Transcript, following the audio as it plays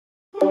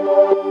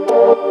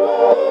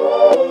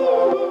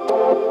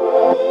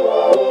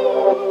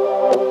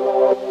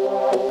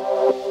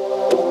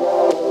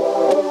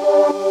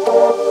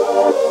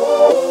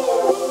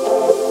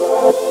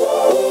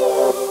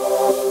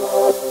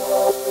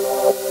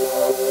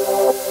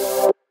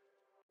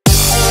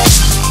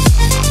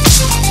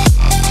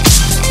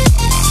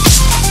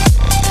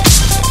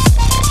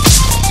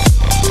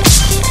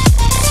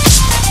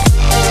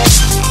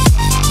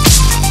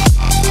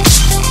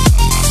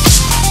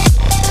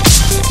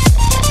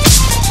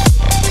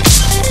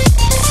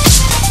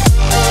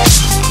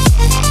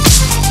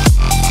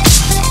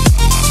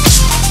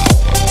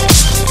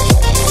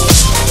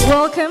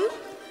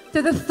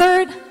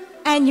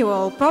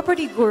annual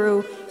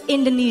PropertyGuru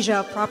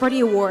Indonesia Property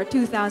Award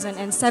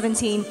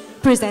 2017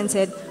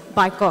 presented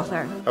by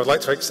Kohler. I would like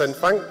to extend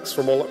thanks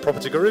from all at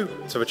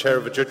PropertyGuru to the chair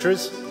of the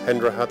judges,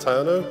 Hendra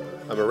Hartano,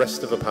 and the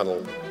rest of the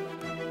panel.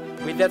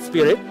 With that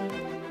spirit,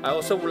 I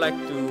also would like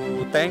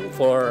to thank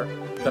for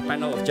the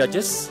panel of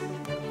judges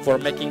for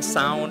making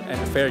sound and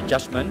fair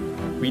judgment.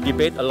 We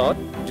debate a lot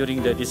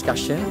during the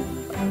discussion.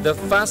 The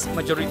vast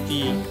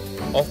majority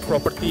of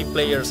property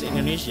players in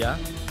Indonesia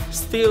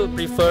still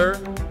prefer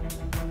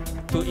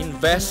to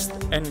invest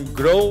and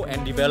grow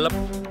and develop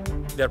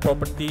their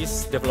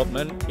properties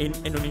development in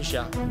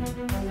Indonesia.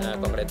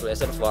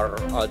 Congratulations for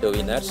all the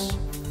winners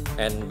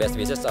and best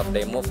wishes of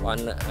they move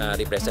on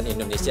represent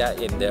Indonesia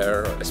in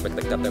their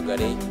respective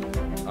category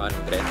on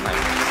Grand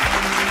Finals.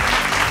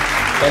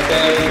 PT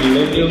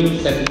Millennium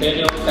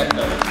Centennial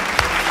Center.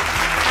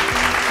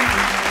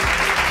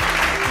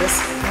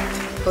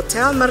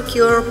 Hotel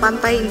Mercure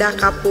Pantai Indah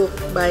Kapuk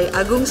by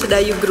Agung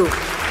Sedayu Group.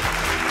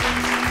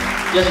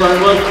 Just one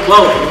word,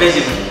 wow,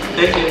 amazing.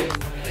 Thank you.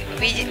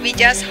 We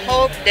just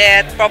hope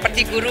that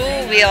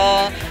PropertyGuru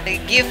will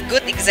give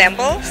good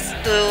examples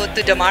to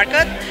the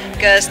market,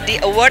 because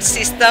the award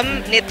system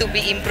need to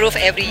be improved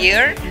every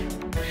year.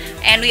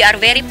 And we are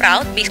very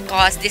proud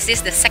because this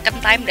is the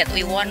second time that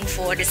we won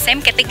for the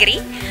same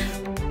category.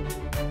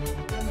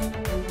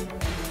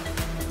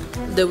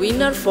 The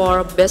winner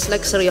for Best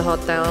Luxury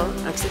Hotel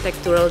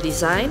Architectural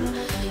Design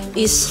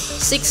is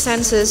Six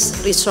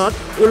Senses Resort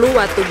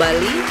Uluwatu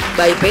Bali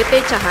by PT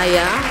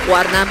Cahaya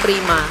Warna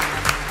Prima.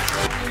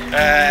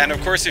 And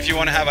of course, if you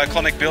want to have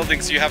iconic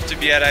buildings, you have to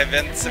be at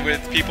events with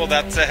people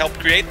that help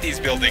create these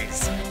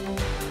buildings.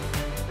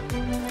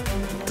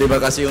 Terima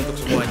kasih untuk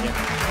semuanya.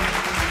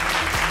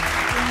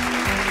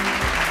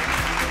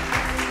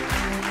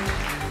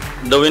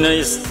 The winner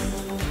is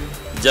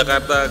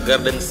Jakarta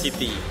Garden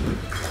City.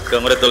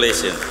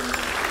 Congratulations.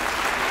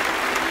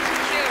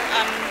 Sure,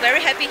 I'm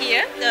very happy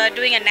here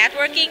doing a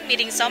networking,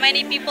 meeting so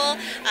many people,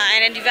 and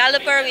a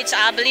developer which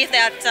I believe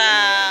that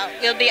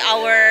will be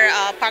our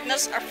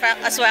partners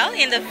as well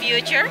in the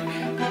future.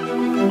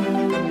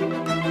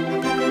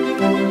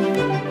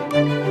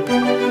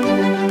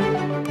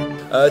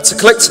 To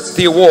collect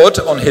the award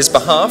on his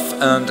behalf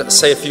and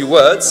say a few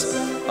words,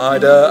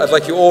 I'd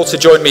like you all to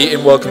join me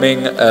in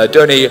welcoming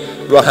Doni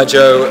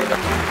Rahajo.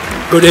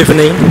 Good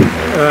evening,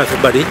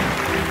 everybody.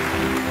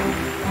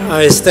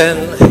 I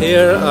stand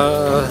here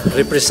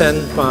represent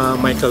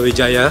Michael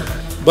Wijaya,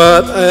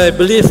 but I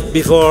believe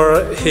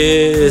before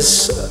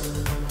his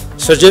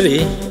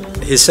surgery,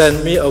 he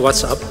sent me a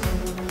WhatsApp,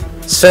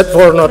 said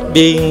for not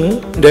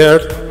being there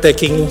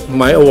taking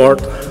my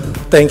award.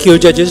 Thank you,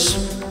 judges,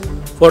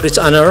 for this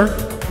honor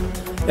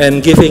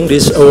and giving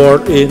this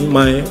award in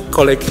my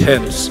colleague's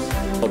hands.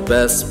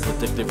 Best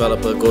boutique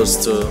developer goes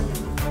to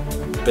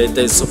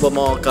PT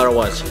Supermall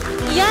Karawaci.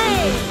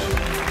 Yay!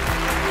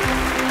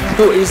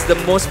 Who is the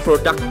most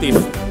productive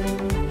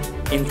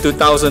in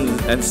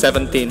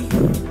 2017?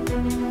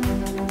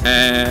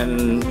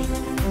 And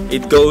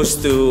it goes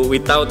to,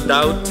 without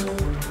doubt,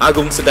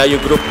 Agung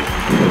Sedayu Group.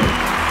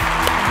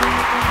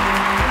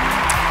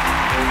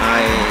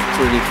 I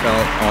truly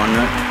felt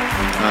honored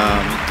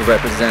to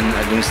represent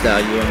Agung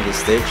Sedayu on this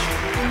stage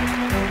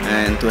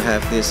and to have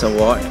this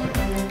award.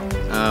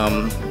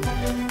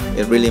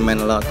 It really meant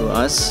a lot to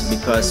us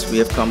because we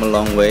have come a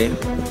long way,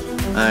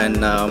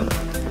 and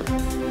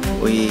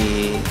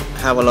we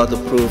have a lot to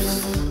prove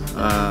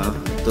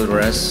to the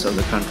rest of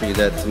the country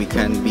that we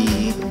can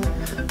be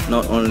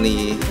not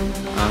only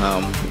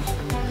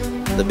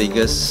the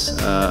biggest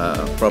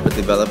property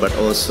developer, but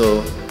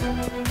also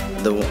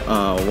the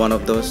one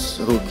of those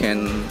who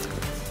can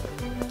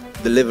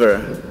deliver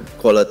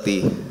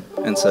quality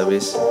and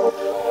service.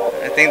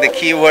 I think the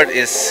key word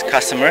is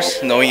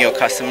customers, knowing your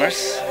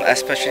customers,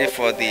 especially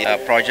for the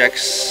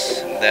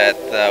projects that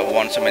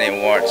won so many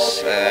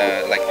awards,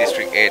 like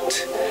District 8.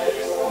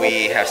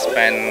 We have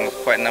spent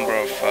quite a number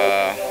of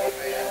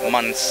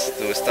months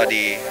to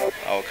study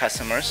our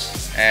customers,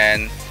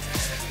 and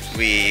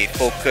we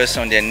focus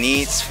on their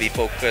needs, we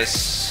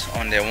focus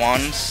on their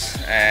wants,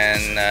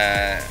 and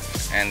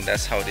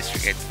that's how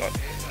District 8 got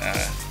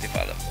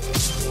developed.